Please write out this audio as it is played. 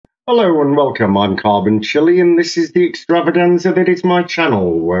Hello and welcome, I'm Carbon Chili and this is the extravaganza that is my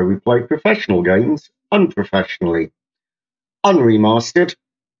channel where we play professional games unprofessionally, unremastered,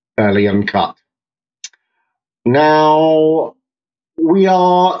 barely uncut. Now, we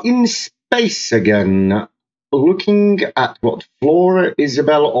are in space again, looking at what Flora,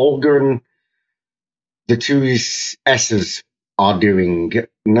 Isabel, Olga and the two S's are doing.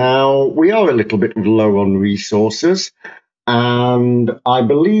 Now, we are a little bit low on resources. And I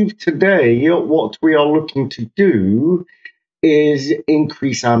believe today what we are looking to do is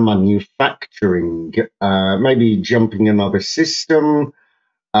increase our manufacturing, maybe jumping another system,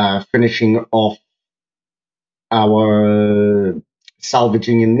 finishing off our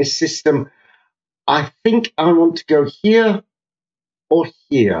salvaging in this system. I think I want to go here or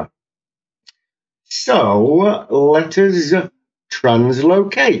here. So let us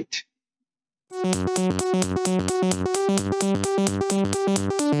translocate.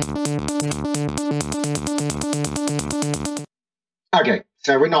 Okay,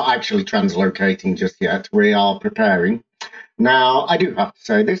 so we're not actually translocating just yet. We are preparing. Now, I do have to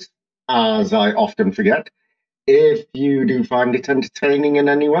say this, as I often forget. If you do find it entertaining in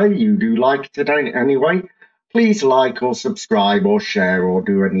any way, you do like it in any way, please like or subscribe or share or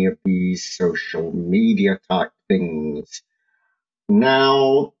do any of these social media type things.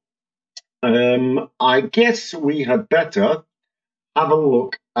 Now, I guess we had better have a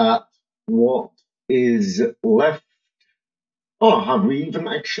look at what is left. Oh, have we even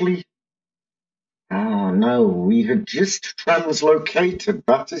actually? Oh, no, we had just translocated.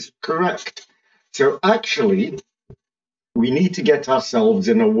 That is correct. So actually, we need to get ourselves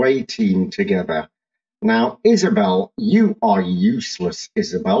an away team together. Now, Isabel, you are useless,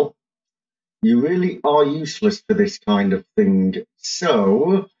 Isabel. You really are useless for this kind of thing.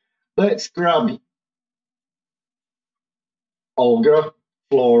 So let's grab Olga,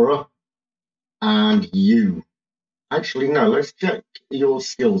 Flora, and you. Actually, no, let's check your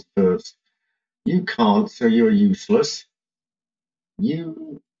skills first. You can't, so you're useless.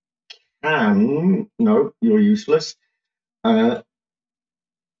 You can. No, you're useless. You're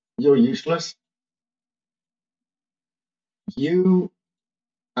useless. You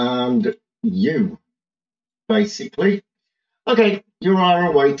and you, basically. Okay, you're our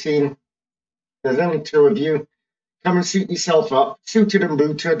away team. There's only two of you. Come and suit yourself up, suited and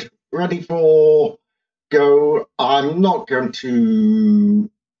booted, ready for go. I'm not going to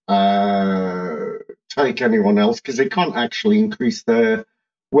take anyone else because they can't actually increase their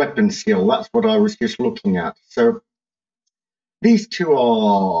weapon skill. That's what I was just looking at. So these two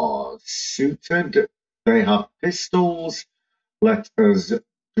are suited. They have pistols. Let us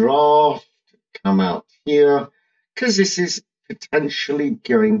draft. Come out here because this is potentially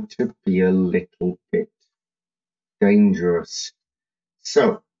going to be a little bit dangerous.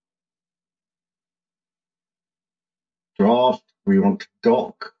 So, draft, we want to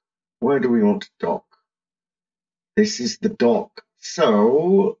dock. Where do we want to dock? This is the dock.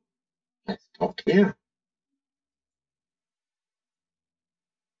 So, let's dock here.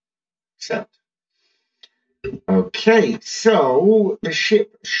 Accept. Okay, so the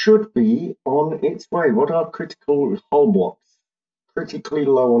ship should be on its way. What are critical hull blocks? Critically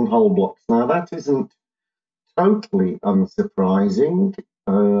low on hull blocks. Now, that isn't totally unsurprising.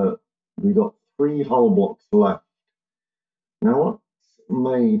 We got 3 hull blocks left. Now, what's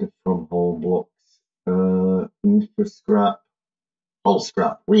made from hull blocks? Infra scrap, hull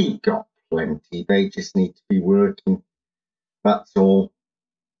scrap. We got plenty. They just need to be working. That's all.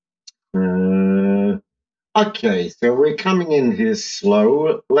 Okay, so we're coming in here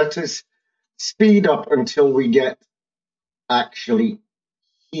slow. Let us speed up until we get actually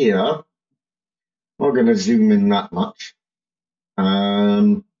here. I'm not going to zoom in that much.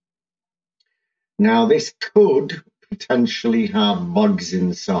 Now, this could potentially have bugs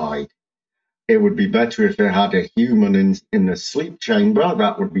inside. It would be better if it had a human in the sleep chamber.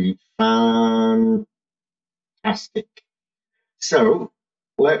 That would be fantastic. So,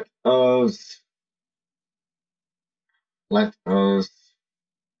 let us. Oh,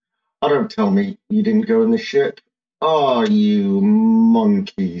 don't tell me you didn't go in the ship. Oh, you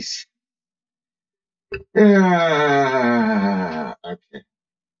monkeys. Okay.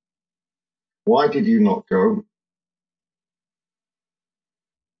 Why did you not go?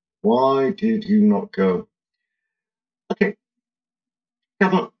 Why did you not go? Okay.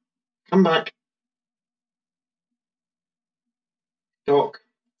 Come on. Come back. Dock.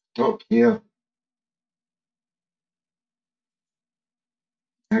 Dock here.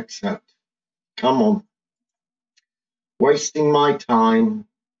 Accept. Come on. Wasting my time.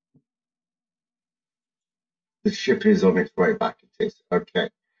 The ship is on its way back. It is. Okay.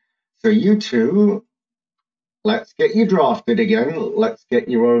 So you two, let's get you drafted again. Let's get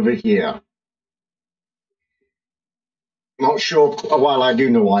you over here. Not sure. Well, I do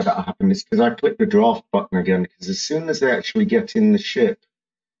know why that happened. It's because I clicked the draft button again. Because as soon as they actually get in the ship,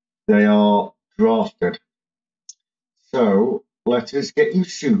 they are drafted. So let us get you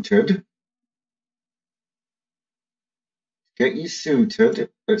suited. Get you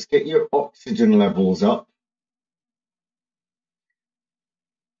suited. Let's get your oxygen levels up.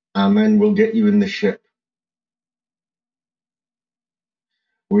 And then we'll get you in the ship.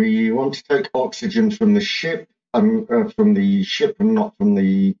 We want to take oxygen from the ship and not from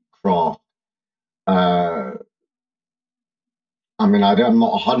the craft. I mean, I'm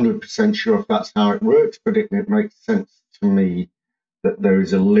not 100% sure if that's how it works, but it makes sense to me that there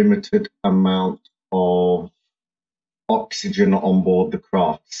is a limited amount of oxygen on board the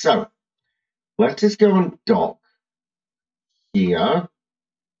craft. So let us go and dock here,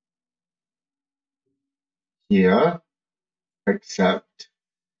 here, accept,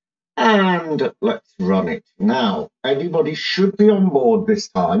 and let's run it. Now, everybody should be on board this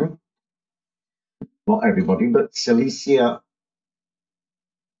time. Not everybody, but Cilicia,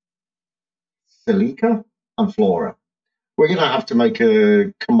 Celica, and Flora. We're going to have to make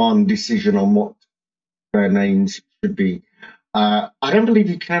a command decision on what their names should be. I don't believe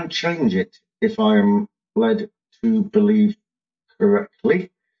you can change it, if I am led to believe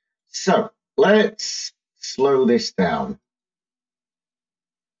correctly. So let's slow this down.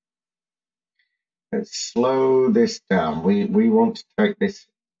 Let's slow this down. We want to take this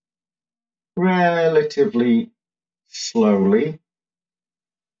relatively slowly.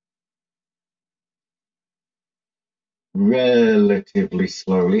 Relatively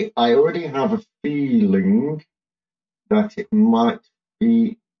slowly. I already have a feeling that it might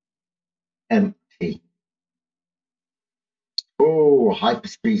be empty. Oh,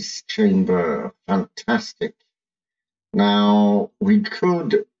 hyperspace chamber. Fantastic. Now, we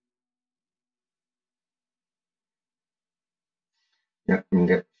could... Yeah, we can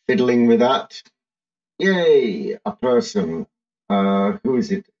get fiddling with that. Yay, a person. Who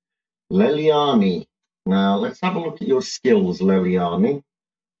is it? Leliani. Now, let's have a look at your skills, Leliani.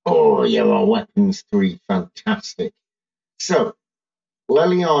 Oh, you're a weapons 3. Fantastic. So,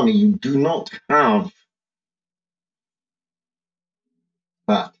 Leliani, you do not have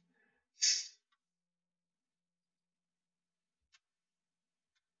that.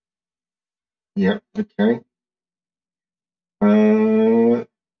 Yeah, okay.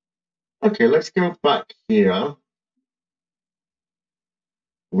 Okay, let's go back here.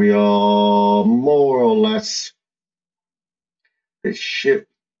 We are more or less... The ship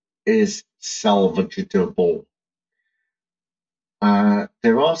is salvageable.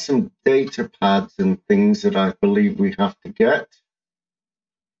 There are some data pads and things that I believe we have to get.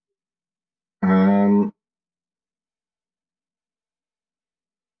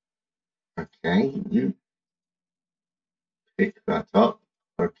 Okay, you pick that up.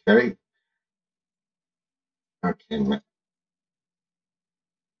 Okay. Okay.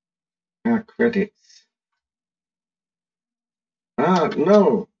 Credits.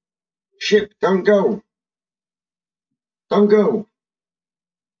 No. Ship, don't go. Don't go.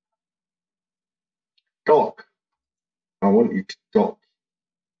 Dock. I want you to dock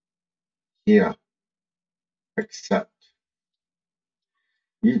here. Accept.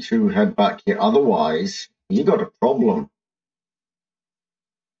 You two head back here. Otherwise, you got a problem.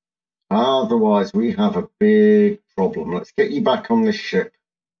 Otherwise, we have a big problem. Let's get you back on this ship.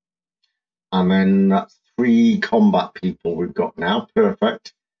 And then that's 3 combat people we've got now.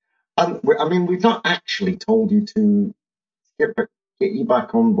 Perfect. And I mean, we've not actually told you to get you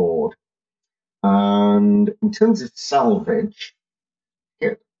back on board. And in terms of salvage,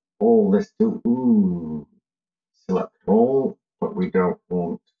 get all this to select all, but we don't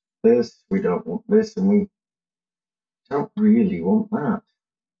want this, we don't want this, and we don't really want that.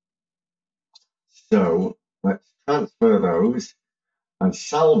 So let's transfer those and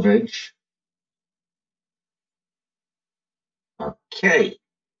salvage. Okay.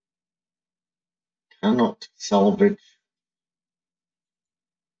 Cannot salvage.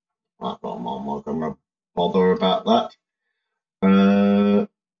 I'm not going to bother about that.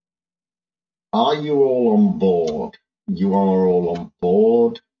 Are you all on board? You are all on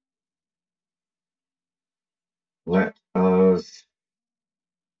board. Let us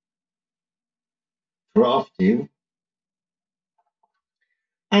draft you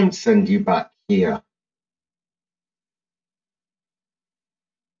and send you back here.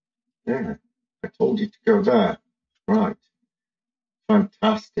 Yeah, I told you to go there. Right.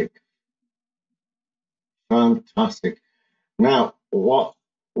 Fantastic. Fantastic. Now, what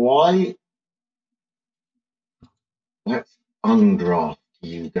why? Let's undraft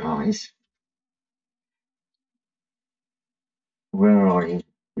you guys. Where are you?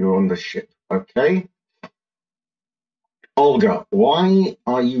 You're on the ship. Okay. Olga, why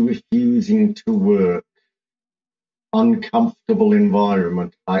are you refusing to work? Uncomfortable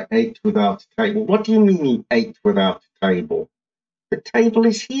environment. I ate without a table. What do you mean you ate without a table? The table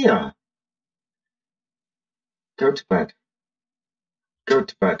is here. Go to bed. Go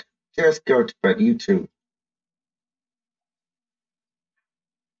to bed. Just go to bed. You too.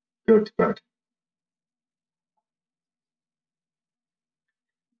 Go to bed.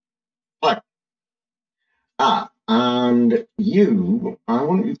 Hi. And you, I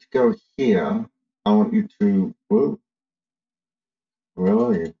want you to go here. I want you to, whoa, where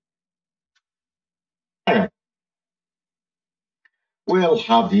are you? Okay. We'll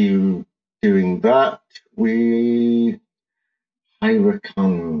have you doing that.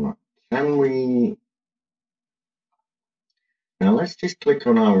 Hyricon. Can we, now let's just click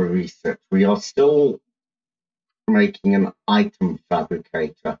on our research. We are still making an item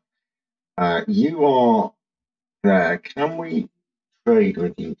fabricator. You are there. Can we trade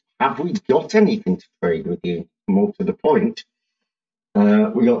with you? Have we got anything to trade with you? More to the point,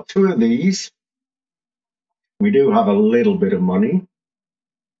 we got 2 of these. We do have a little bit of money.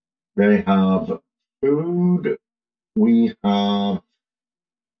 They have food. We have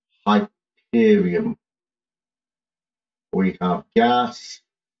Hyperium. We have gas,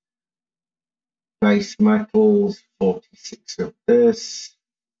 base metals, 46 of this.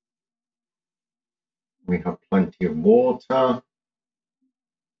 We have plenty of water.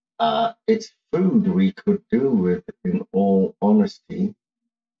 It's food we could do with, in all honesty.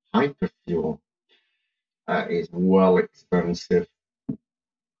 Hyperfuel is well expensive.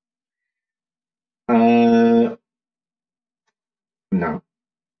 No,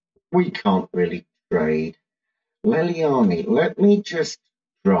 we can't really trade. Leliani, let me just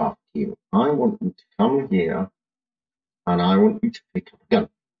draft you. I want you to come here and I want you to pick up a gun.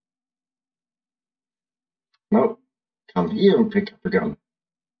 No, come here and pick up a gun.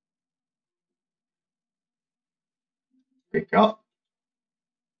 Pick up.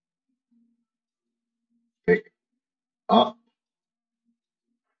 Pick up.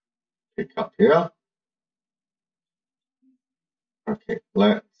 Pick up here. Okay,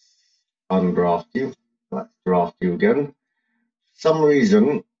 let's undraft you. Let's draft you again. For some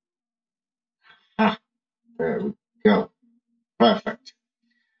reason, there we go. Perfect.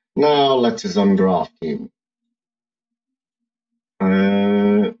 Now let us undraft you.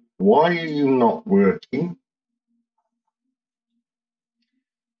 Why are you not working?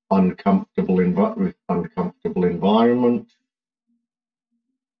 Uncomfortable environment.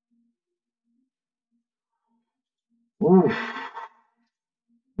 Oof.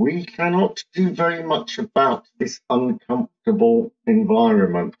 We cannot do very much about this uncomfortable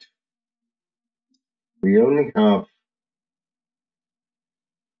environment. We only have...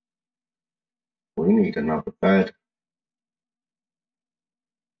 We need another bed.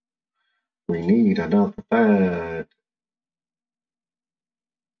 We need another bed.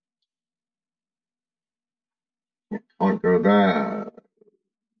 It can't go there.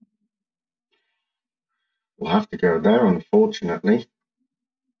 We'll have to go there, unfortunately.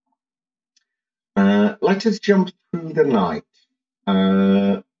 Let us jump through the night.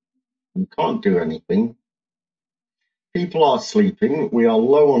 We can't do anything. People are sleeping. We are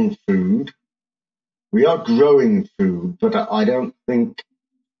low on food. We are growing food, but I don't think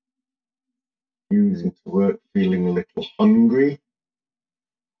using to work, feeling a little hungry.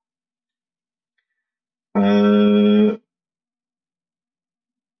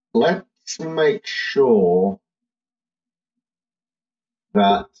 Let's make sure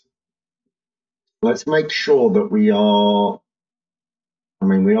that we are,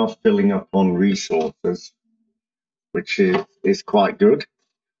 we are filling up on resources, which is quite good.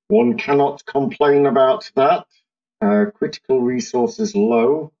 One cannot complain about that. Critical resources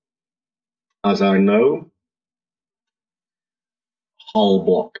low, as I know. Hull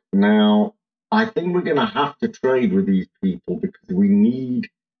block. Now, I think we're going to have to trade with these people because we need...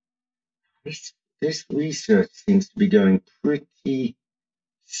 This research seems to be going pretty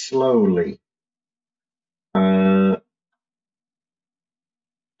slowly.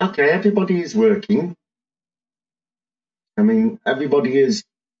 Okay, everybody is working. Everybody is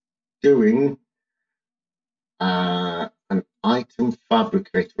doing an item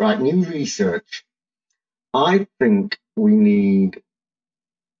fabricator. Right, new research. I think we need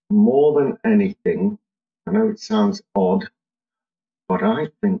more than anything. I know it sounds odd, but I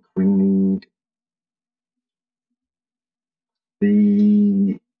think we need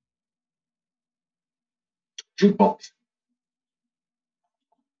the jukebox.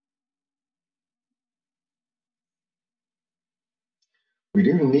 We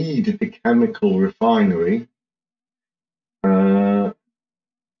do need the chemical refinery.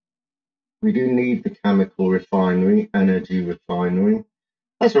 We do need the chemical refinery, energy refinery.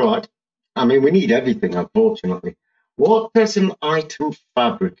 That's all right. I mean, we need everything, unfortunately. What does an item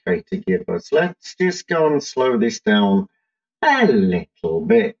fabricator give us? Let's just go and slow this down a little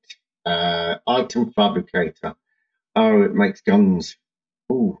bit. Item fabricator. Oh, it makes guns.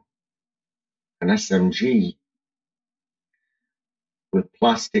 Ooh, an SMG with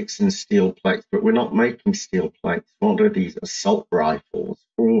plastics and steel plates, but we're not making steel plates. What are these? Assault rifles.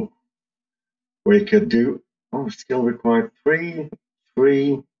 Ooh. We could do, oh, skill required 3,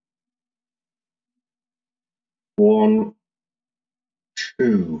 3, 1,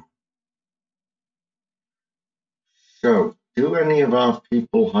 2. So, do any of our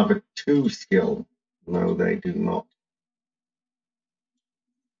people have a 2 skill? No, they do not.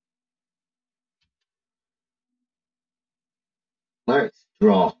 Let's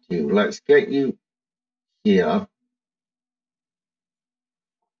draft you. Let's get you here.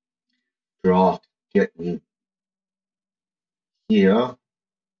 Draft, get you here.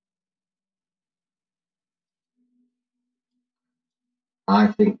 I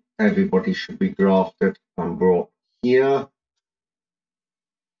think everybody should be drafted and brought here.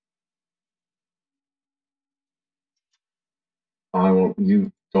 I want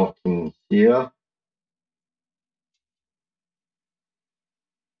you docking here.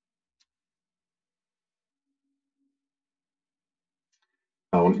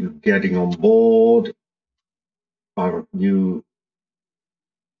 I want you getting on board. I want you,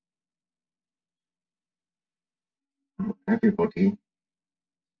 everybody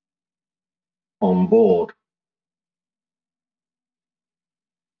on board.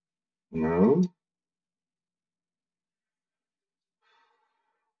 No.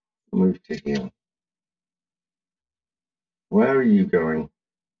 Move to here. Where are you going?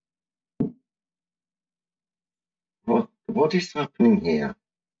 What is happening here?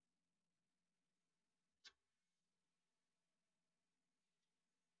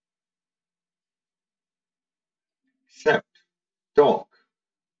 Except dock.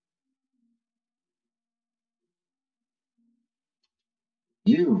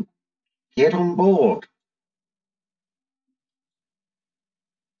 You get on board.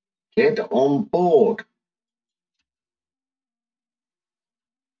 Get on board.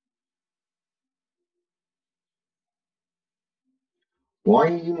 Why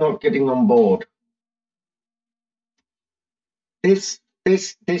are you not getting on board? This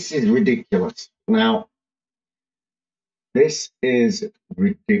is ridiculous. Now, this is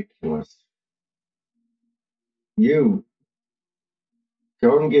ridiculous. You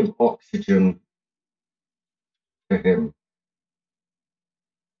go and give oxygen to him.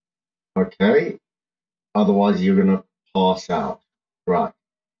 Okay? Otherwise, you're going to pass out. Right.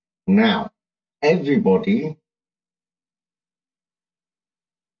 Now, everybody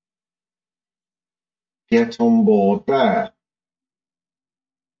get on board there.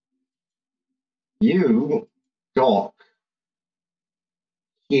 You dock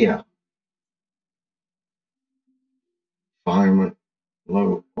here. Environment,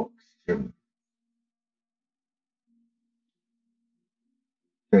 low oxygen.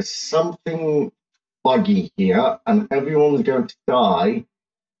 There's something buggy here, and everyone's going to die.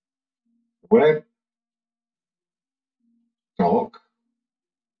 Where dock?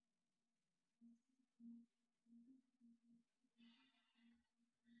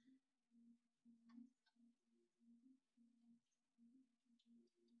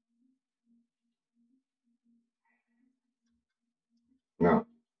 No.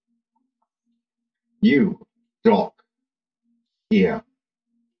 You dock here.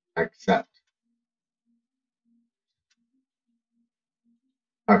 Accept.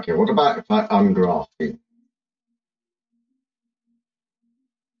 Okay, what about if I undraft you?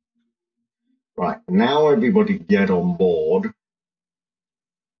 Right, now everybody get on board.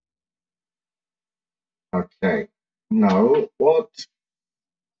 Okay, no, what?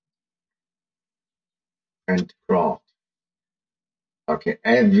 And craft. Okay,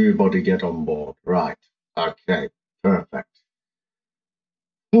 everybody get on board. Right, okay, perfect.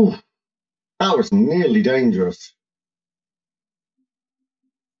 Whew, that was nearly dangerous.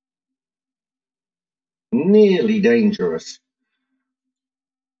 Nearly dangerous.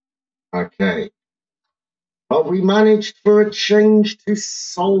 Okay. But we managed for a change to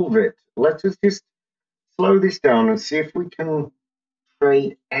solve it. Let us just slow this down and see if we can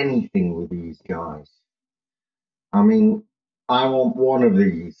trade anything with these guys. I mean, I want one of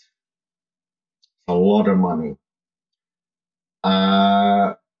these. a lot of money.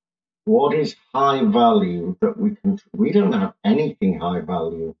 What is high value that we can? We don't have anything high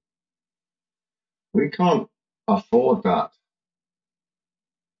value. We can't afford that.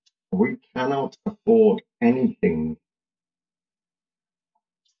 We cannot afford anything,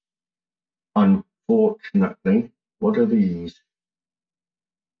 unfortunately. What are these?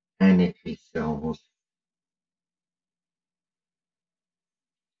 Energy cells.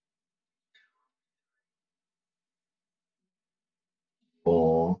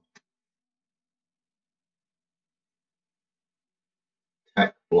 Or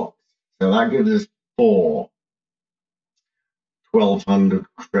tech blocks. So that gives us 1,200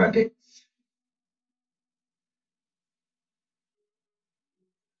 credits.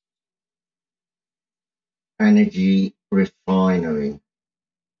 Energy refinery.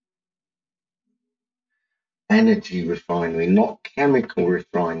 Energy refinery, not chemical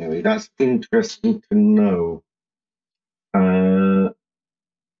refinery. That's interesting to know.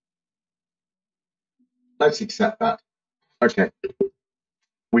 Let's accept that. Okay.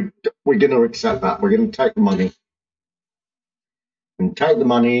 We're going to accept that. We're going to take the money. And take the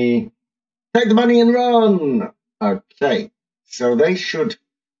money. Take the money and run. Okay. So they should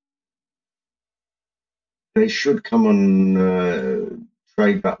come and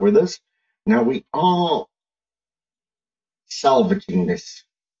trade that with us. Now we are salvaging this.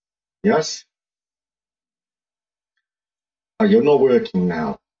 Yes? Oh, you're not working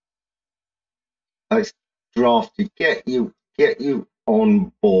now. Let's draft you. Get you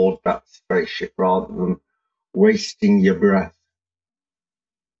on board that spaceship rather than wasting your breath.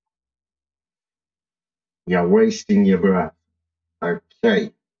 You're wasting your breath.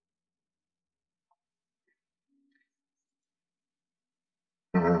 Okay.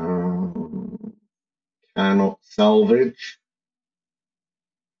 Cannot salvage.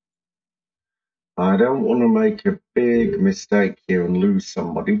 I don't want to make a big mistake here and lose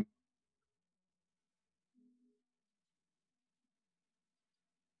somebody.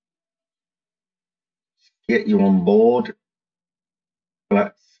 Get you on board.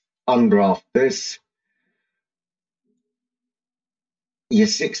 Let's undraft this. You're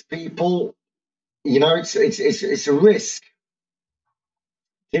 6 people. You know, it's a risk.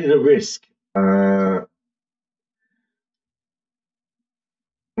 It is a risk.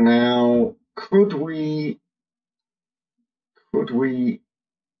 Now, could we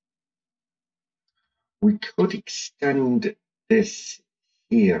could extend this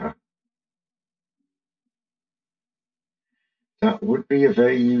here. That would be a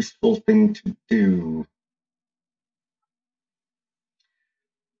very useful thing to do.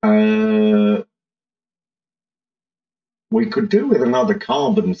 We could do with another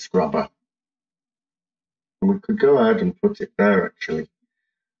carbon scrubber. We could go ahead and put it there, actually.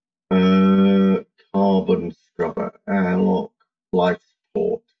 Carbon scrubber, airlock, life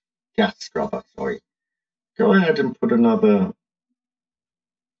support, gas scrubber, sorry. Go ahead and put another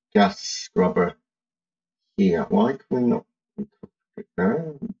gas scrubber here. Why can we not? We could put it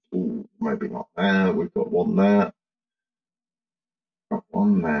there. Ooh, maybe not there. We've got one there. Got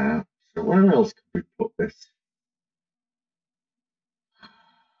one there. So where else could we put this?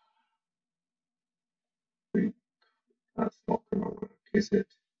 That's not going to work, is it?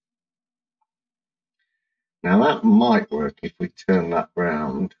 Now that might work if we turn that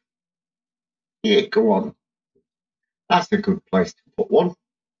round. Yeah, go on. That's a good place to put one.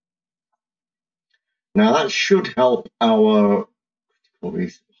 Now that should help our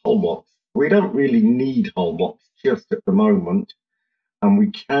these hull blocks. We don't really need hull blocks just at the moment, and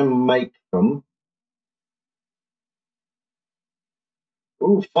we can make them.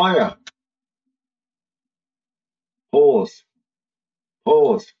 Oh, fire! Pause.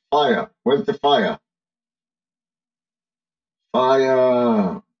 Pause. Fire. Where's the fire?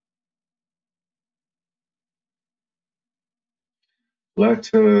 Fire!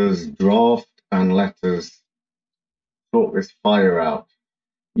 Let us draft and let us sort this fire out.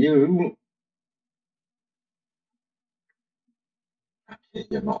 You. Okay,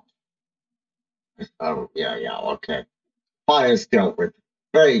 you're not. Oh, yeah, okay. Fire's dealt with.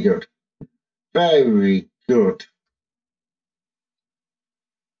 Very good. Very good.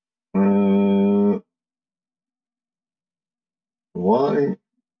 Why?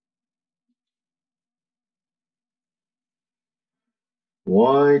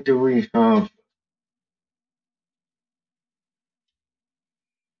 Why do we have?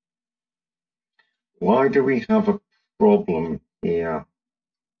 Why do we have a problem here?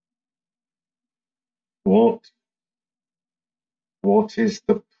 What is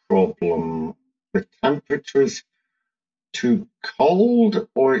the problem? The temperature is too cold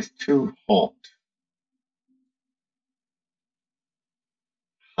or it's too hot?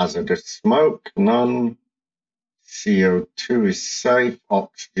 Hazardous smoke, none. CO2 is safe.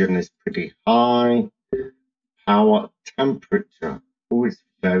 Oxygen is pretty high. Power temperature. Oh, it's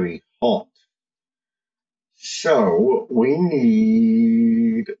very hot. So we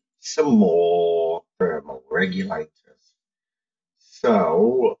need some more thermal regulators.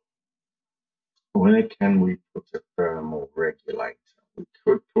 So where can we put a thermal regulator? We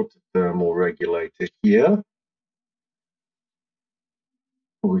could put a thermal regulator here.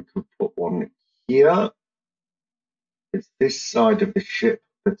 We could put one here. It's this side of the ship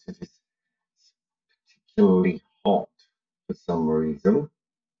that it is particularly hot for some reason.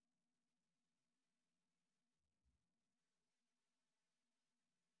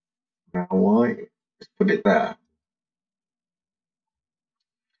 Now why? Just put it there.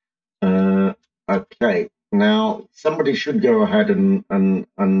 Okay, now somebody should go ahead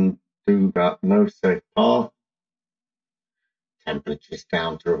and do that. No safe path. Temperature's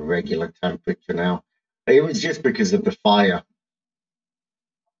down to a regular temperature now. It was just because of the fire.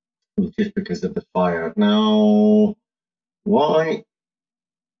 It was just because of the fire. Now, why?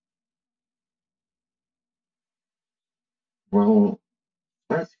 Well,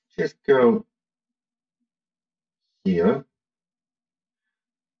 let's just go here.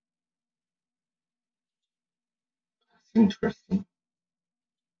 That's interesting.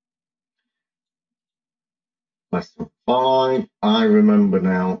 Less than 5. I remember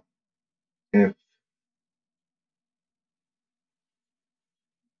now. If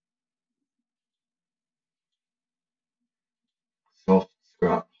soft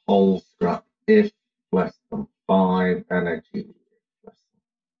scrap, whole scrap, if less than 5 energy, less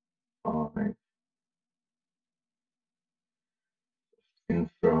than 5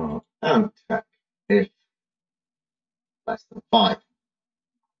 infra and tech, if less than 5.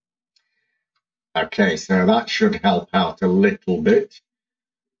 Okay, so that should help out a little bit.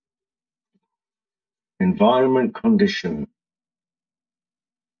 Environment condition.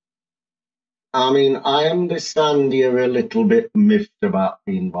 I mean, I understand you're a little bit miffed about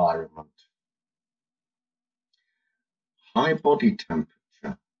the environment. High body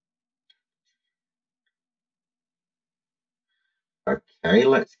temperature. Okay,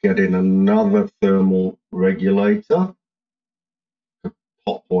 let's get in another thermal regulator.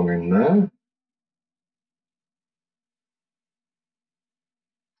 Pop one in there.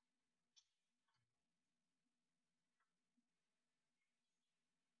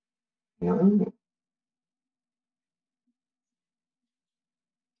 No.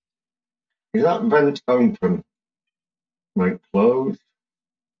 Is that vent open? Vent closed.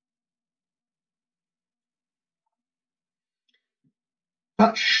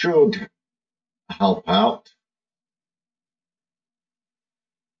 That should help out.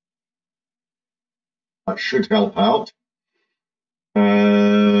 That should help out.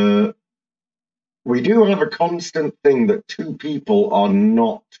 We do have a constant thing that 2 people are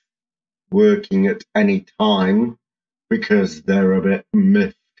not working at any time because they're a bit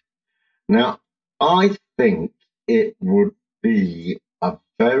miffed. Now, I think it would be a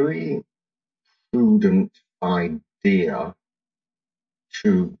very prudent idea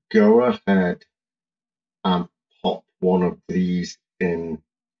to go ahead and pop one of these in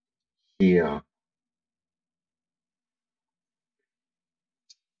here.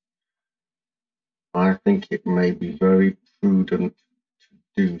 I think it may be very prudent to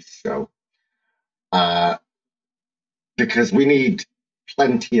do so. Because we need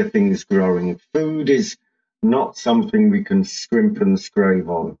plenty of things growing. Food is not something we can scrimp and scrape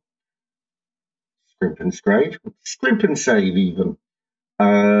on. Scrimp and scrape? Scrimp and save even.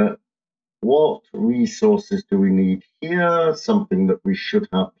 What resources do we need here? Something that we should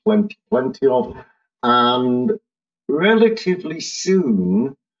have plenty of. And relatively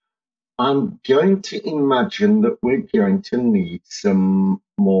soon, I'm going to imagine that we're going to need some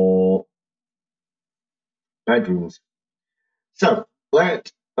more bedrooms. So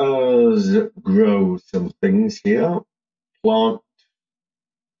let us grow some things here. Plant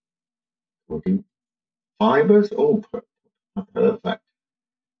fibers. Oh, perfect.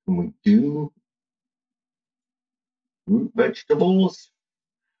 And we do root vegetables.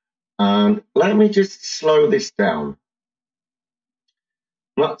 And let me just slow this down.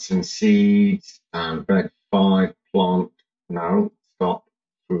 Nuts and seeds and bed 5, plant. No, stop.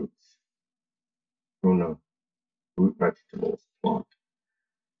 Fruits. Oh no. Root vegetables, plant.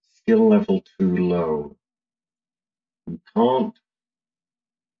 Skill level too low. You can't,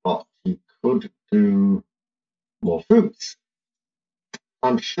 but you could do more fruits.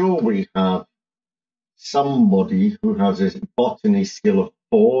 I'm sure we have somebody who has a botany skill of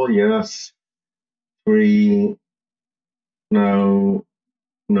 4, yes. 3, no.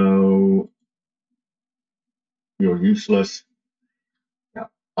 No, you're useless. Yeah,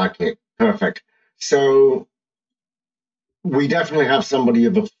 okay, perfect. So we definitely have somebody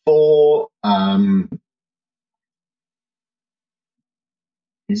of a 4.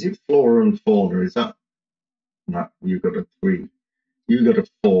 Is it flora and fauna? Is that no? You got a 3. You got a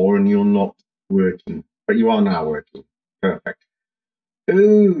 4, and you're not working, but you are now working. Perfect.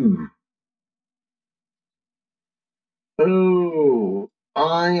 Ooh. Oh,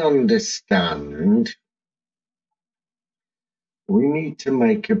 I understand. We need to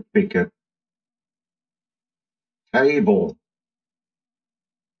make a bigger table.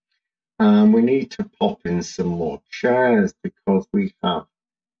 And we need to pop in some more chairs because we have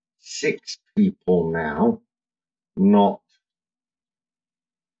 6 people now, not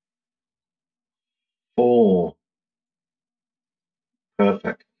 4.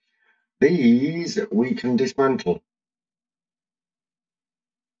 Perfect. These we can dismantle.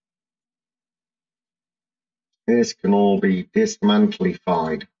 This can all be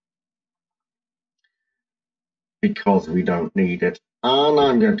dismantlified because we don't need it. And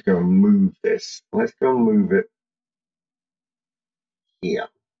I'm going to go and move this. Let's go and move it here.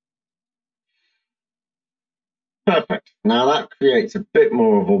 Perfect. Now that creates a bit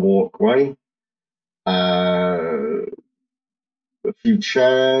more of a walkway. A few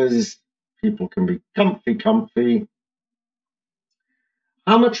chairs. People can be comfy.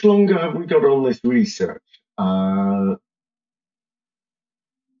 How much longer have we got on this research?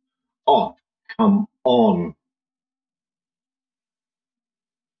 Oh, come on.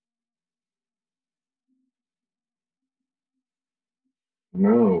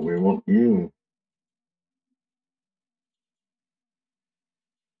 No, we want you.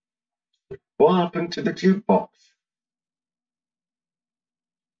 What happened to the jukebox?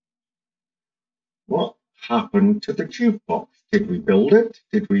 What happened to the jukebox? Did we build it?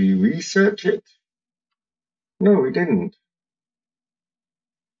 Did we research it? No, we didn't.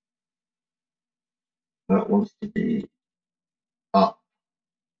 That wants to be up.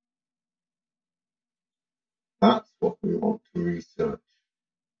 That's what we want to research.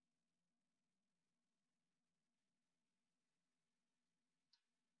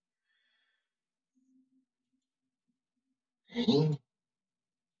 Eh?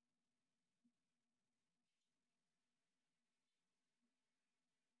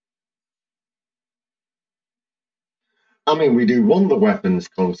 I mean, we do want the weapons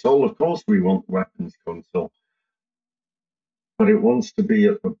console. Of course we want the weapons console. But it wants to be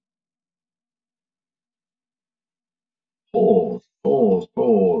at the pause.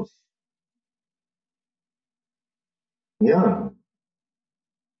 Yeah.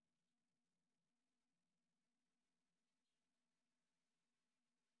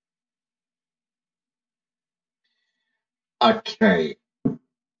 Okay.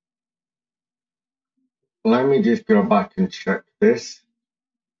 Let me just go back and check this.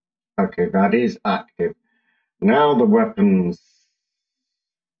 Okay, that is active. Now the weapons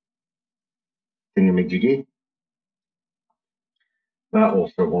thingamajiggy. That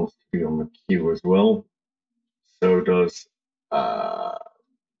also wants to be on the queue as well. So does weapons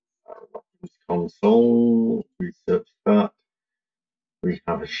console. Research that. We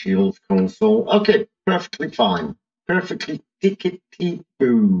have a shields console. Okay, perfectly fine. Perfectly tickety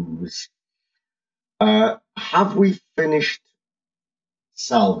boos. Have we finished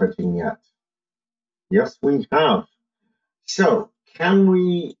salvaging yet? Yes, we have. So, can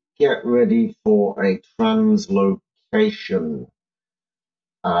we get ready for a translocation?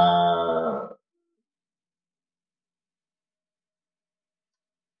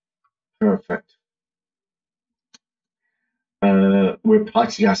 Perfect. We're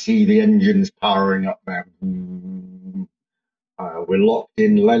party. I see the engines powering up there. We're locked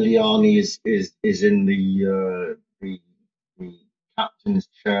in. Leliani is in the captain's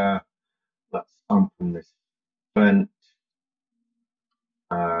chair. Let's open this vent.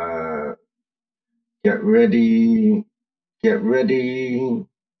 Get ready. Get ready.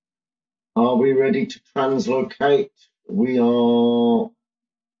 Are we ready to translocate? We are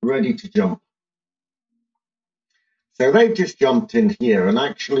ready to jump. So they've just jumped in here, and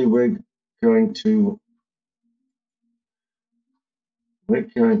actually we're going to where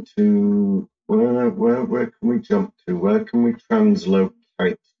can we jump to? Where can we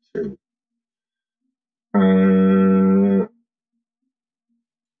translocate to?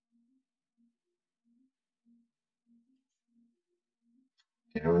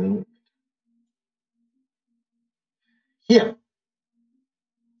 Here.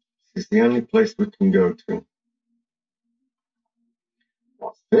 This is the only place we can go to.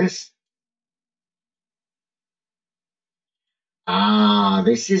 What's this? Ah,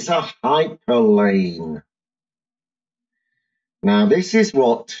 this is a hyperlane. Now, this is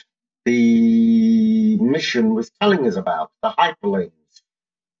what the mission was telling us about, the hyperlanes.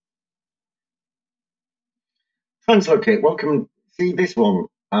 Translocate, welcome. See this one,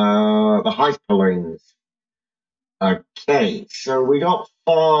 the hyperlanes. Okay, so we got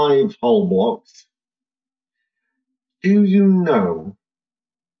 5 whole blocks. Do you know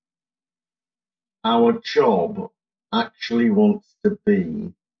our job actually wants to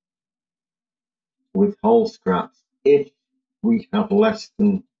be with whole scraps if we have less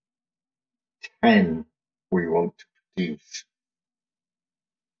than 10 we want to produce?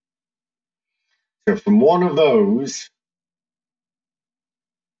 So from one of those,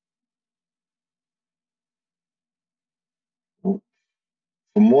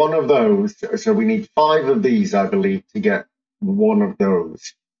 so we need 5 of these, I believe, to get one of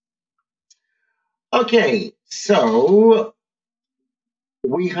those. Okay, so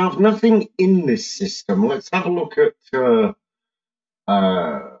we have nothing in this system. Let's have a look at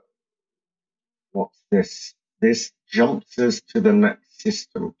what's this? This jumps us to the next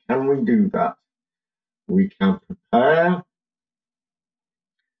system. Can we do that? We can prepare.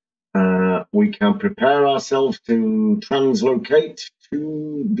 We can prepare ourselves to translocate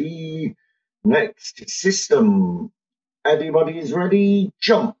to the next system. Everybody is ready?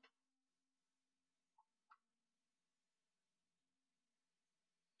 Jump.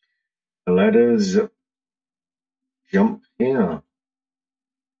 Let us jump here.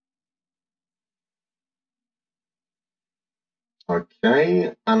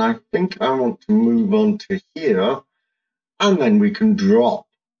 Okay, and I think I want to move on to here, and then we can drop.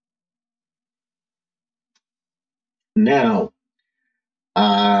 Now,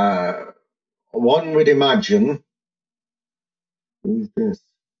 one would imagine, who's this?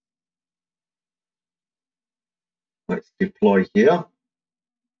 Let's deploy here.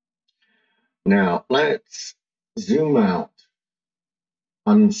 Now, let's zoom out.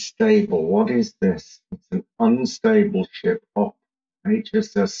 Unstable. What is this? It's an unstable ship. Oh,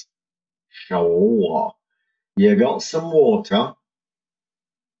 HSS Shaw. You got some water.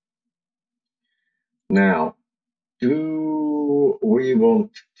 Now, do we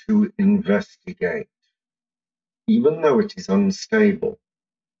want to investigate? Even though it is unstable.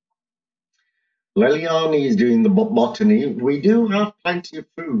 Leliani is doing the botany. We do have plenty of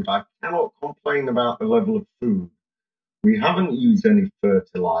food. I cannot complain about the level of food. We haven't used any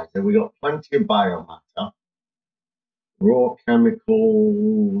fertilizer. We got plenty of biomatter, raw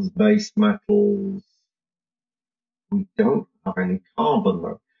chemicals, base metals. We don't have any carbon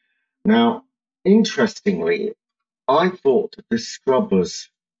though. Now, interestingly, I thought the scrubbers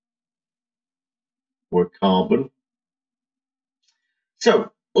were carbon.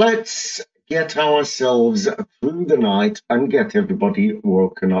 So let's get ourselves through the night and get everybody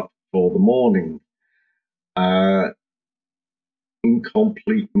woken up for the morning.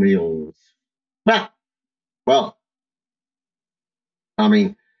 Incomplete meals. Well, I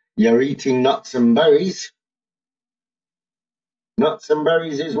mean, you're eating nuts and berries. Nuts and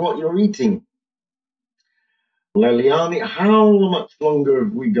berries is what you're eating. Leliani, how much longer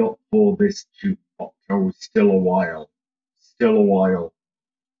have we got for this jukebox? Oh, still a while. Still a while.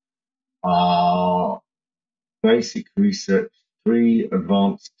 Basic research 3,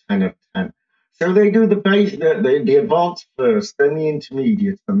 advanced 10 of 10. So they do the base, the advanced first, then the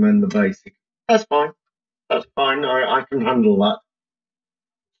intermediate, and then the basic. That's fine. That's fine. I can handle that.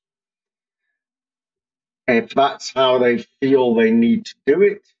 If that's how they feel they need to do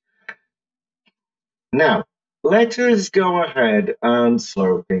it. Now, let us go ahead and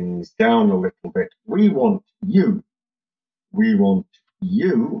slow things down a little bit. We want you. We want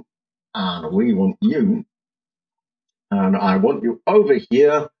you. And we want you. And I want you over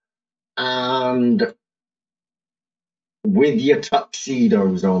here and with your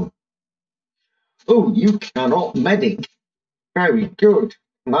tuxedos on. Oh, you cannot medic. Very good.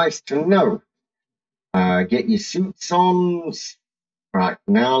 Nice to know. Get your suits on. Right,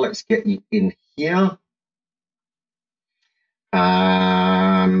 now let's get you in here.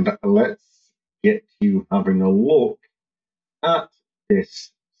 And let's get you having a look at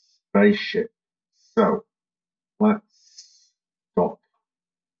this spaceship. So let's dock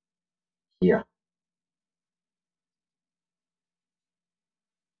here.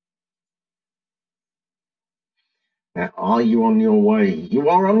 Now, are you on your way? You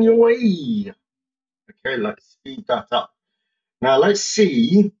are on your way. Okay, let's speed that up. Now let's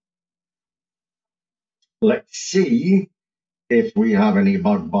see. Let's see if we have any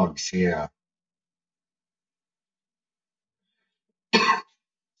bugs here.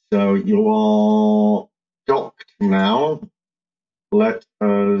 So you are docked now. let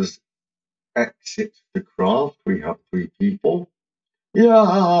us exit the craft. We have 3 people.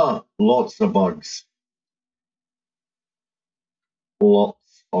 Yeah, lots of bugs.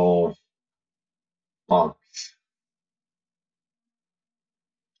 Lots of bugs.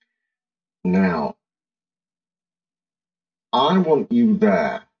 Now, I want you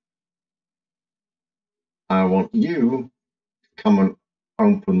there. I want you to come and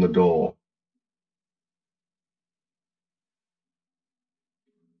open the door.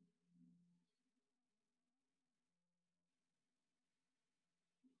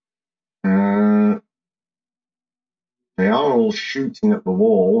 They are all shooting at the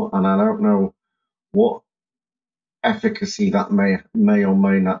wall, and I don't know what efficacy that may or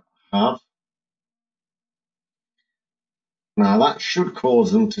may not have. Now, that should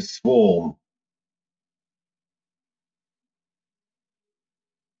cause them to swarm.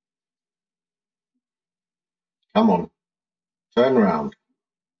 Come on, turn around.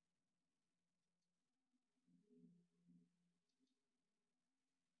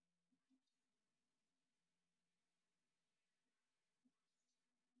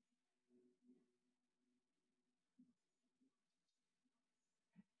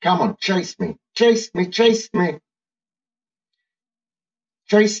 Come on, chase me, chase me, chase me,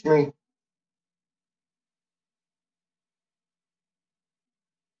 chase me.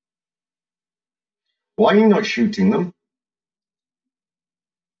 Why are you not shooting them?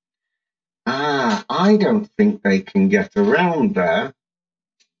 Ah, I don't think they can get around there.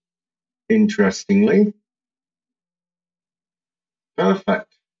 Interestingly.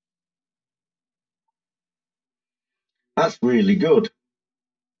 Perfect. That's really good.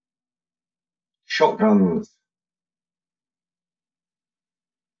 Shotguns.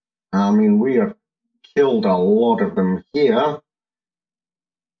 I mean, we have killed a lot of them here.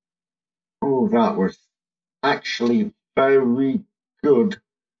 Oh, that was actually very good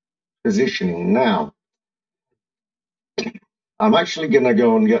positioning. Now, I'm actually going to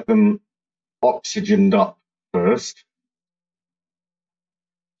go and get them oxygened up first.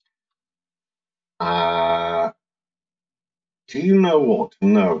 Do you know what?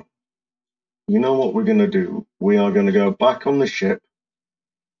 No. You know what we're going to do? We are going to go back on the ship,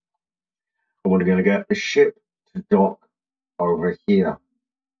 and we're going to get the ship to dock over here.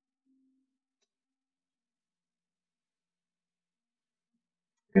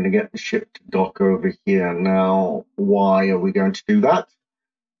 Going to get the ship to dock over here. Now, why are we going to do that?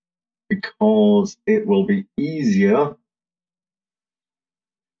 Because it will be easier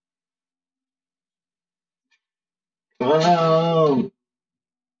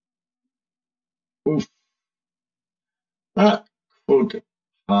oof, that could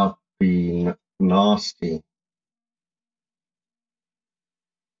have been nasty.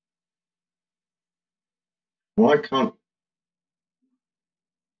 Why can't...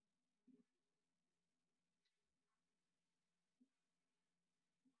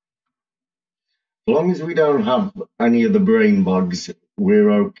 As long as we don't have any of the brain bugs,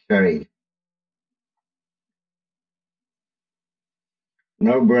 we're okay.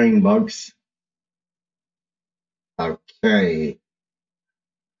 No brain bugs. Okay.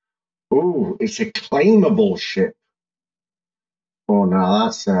 Ooh, it's a claimable ship. Oh, no,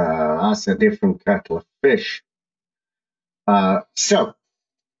 that's a different kettle of fish. So,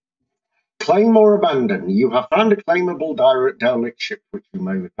 claim or abandon. You have found a claimable derelict ship which you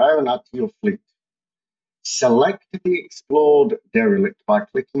may repair and add to your fleet. Select the explored derelict by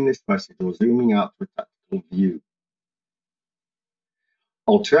clicking this message or zooming out to a tactical view.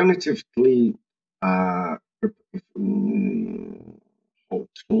 Alternatively,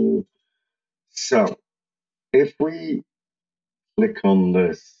 so if we click on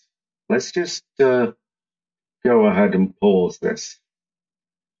this, let's just go ahead and pause this.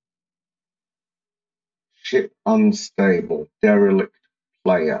 Ship unstable, derelict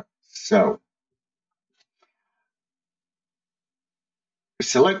player. So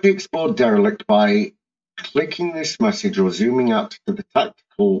select the explored derelict by clicking this message or zooming out to the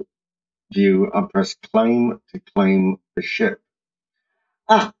tactical view and press claim to claim the ship.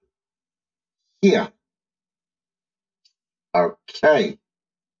 Here. Okay.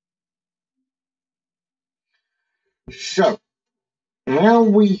 So now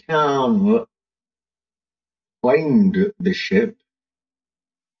we have claimed the ship.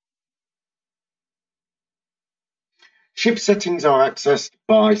 Ship settings are accessed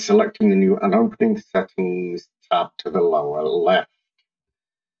by selecting the new and opening the settings tab to the lower left.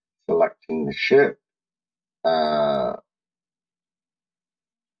 Selecting the ship.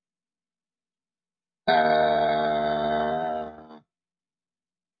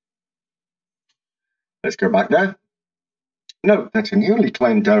 Let's go back there. Note that a newly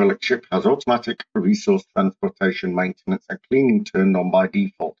claimed derelict ship has automatic resource transportation maintenance and cleaning turned on by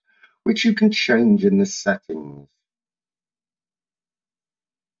default, which you can change in the settings.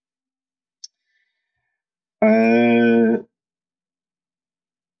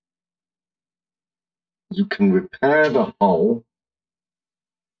 You can repair the hull.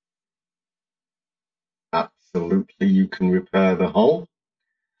 Absolutely, you can repair the hull.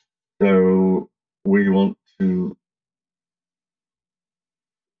 So we want to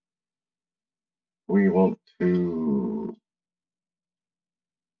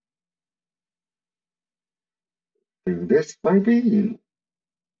do this maybe.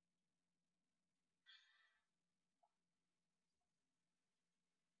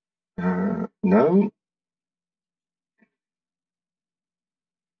 No.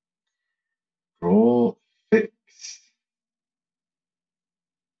 Draw, fix.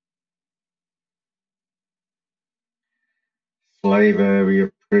 Slave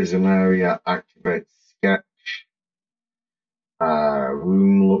area, prison area, activate sketch.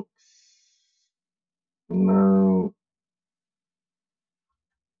 Room looks. No.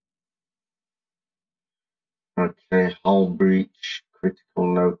 Okay, hull breach, critical,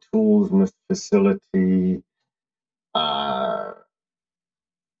 no tools, missed facility.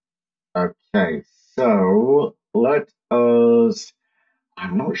 Okay, so let us.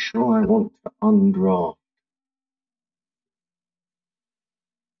 I'm not sure I want to undraft.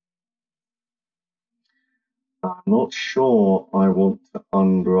 I'm not sure I want to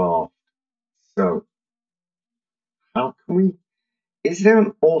undraft. So, how can we? Is there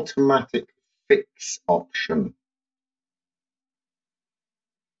an automatic fix option?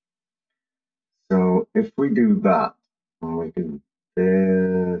 So, if we do that, and we do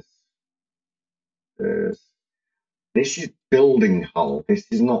this, this is building hull. This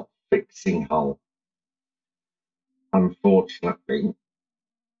is not fixing hull, unfortunately.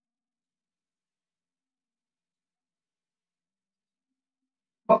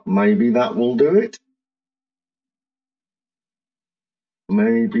 But maybe that will do it.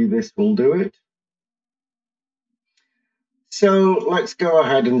 Maybe this will do it. So let's go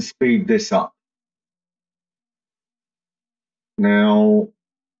ahead and speed this up. Now,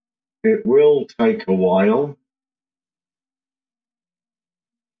 it will take a while.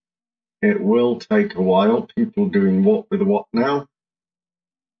 It will take a while. People doing what with what now?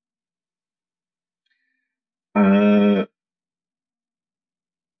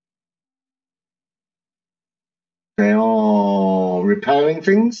 They are repairing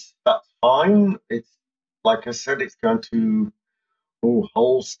things. That's fine. It's like I said, it's going to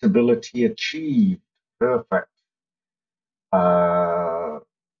hull stability achieved. Perfect.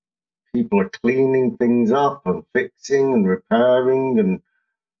 People are cleaning things up and fixing and repairing and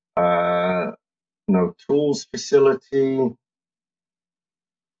no tools facility.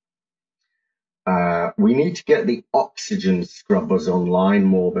 We need to get the oxygen scrubbers online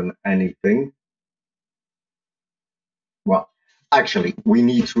more than anything. Well, actually, we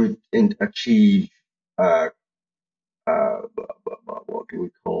need to achieve what do we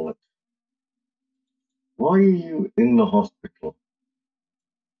call it? Why are you in the hospital?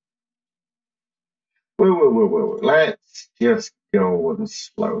 Whoa. Let's just go and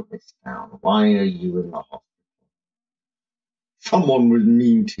slow this down. Why are you in the hospital? Someone was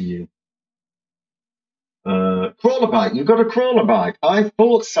mean to you. Crawler bite. You got a crawler bite. I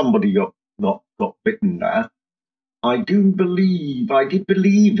thought somebody got bitten there. I did believe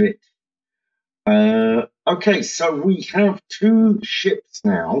it. Okay, so we have two ships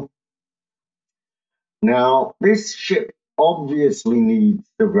now. Now, this ship obviously needs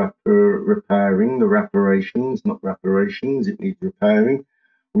the reparations, not reparations, it needs repairing.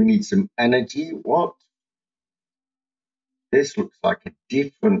 We need some energy. What? This looks like a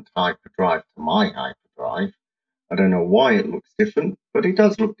different hyperdrive to my hyperdrive. I don't know why it looks different, but it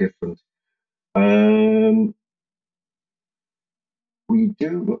does look different. What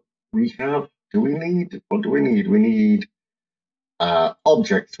do we need? We need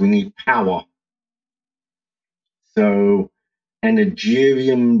objects, we need power. So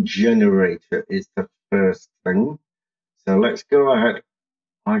Energium generator is the first thing. So let's go ahead.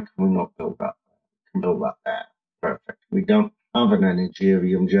 Why can we not build that? We can build that there. Perfect. We don't have an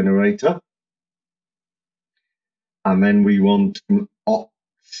Energium generator. And then we want an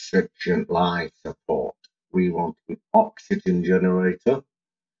oxygen life support. We want an oxygen generator.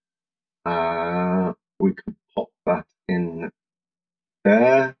 We can pop that in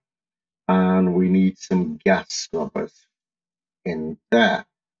there. And we need some gas scrubbers in there.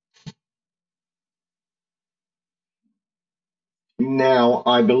 Now,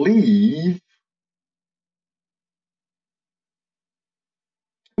 I believe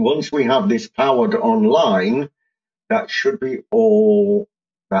once we have this powered online, that should be all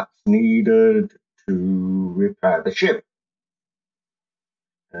that's needed to repair the ship.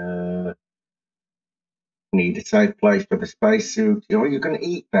 Need a safe place for the spacesuit. You know, you can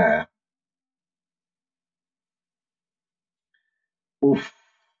eat there. Oof.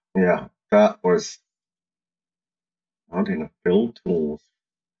 Yeah, that was not enough build tools.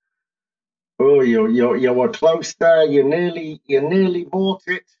 Oh, you were close there. You nearly bought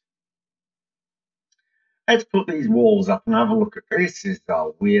it. Let's put these walls up and have a look at this. This is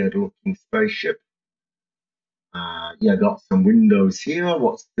a weird looking spaceship. You got some windows here.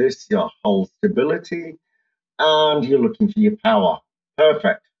 What's this? Your hull stability. And you're looking for your power.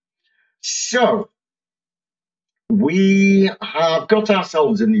 Perfect. So, we have got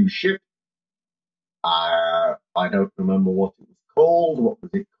ourselves a new ship. I don't remember what it was called. What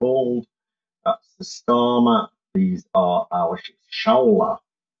was it called? That's the star map. These are our ships. Shaula.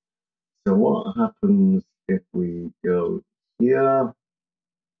 So what happens if we go here?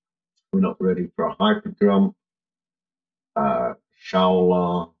 We're not ready for a hyperdrome.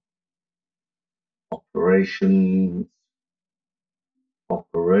 Shaula. Operations.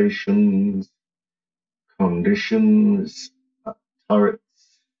 Conditions. Turrets.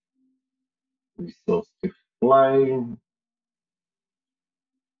 Resource display.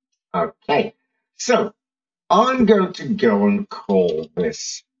 Okay, so I'm going to go and call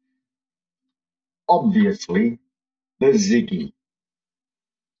this, obviously, the Ziggy.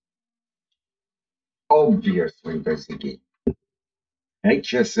 Obviously, the Ziggy.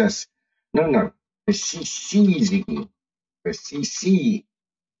 HSS, no, the CC Ziggy. The CC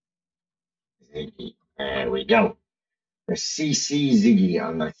Ziggy. There we go. The CC Ziggy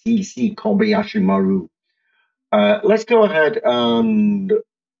and the CC Kobayashi Maru. Let's go ahead and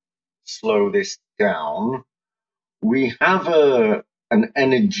slow this down. We have an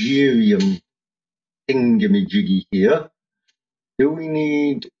Energium thingamajiggy here. What do we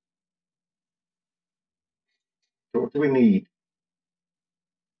need?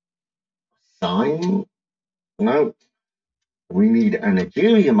 Sign? No. We need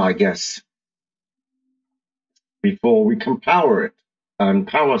Energium, I guess, before we can power it. And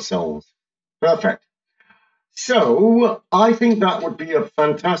power cells. Perfect. So I think that would be a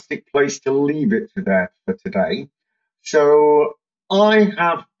fantastic place to leave it to that for today. So I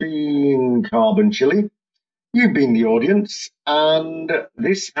have been Carbon Chili. You've been the audience. And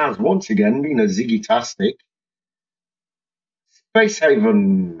this has once again been a Ziggy-tastic Space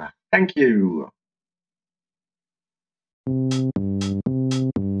Haven. Thank you.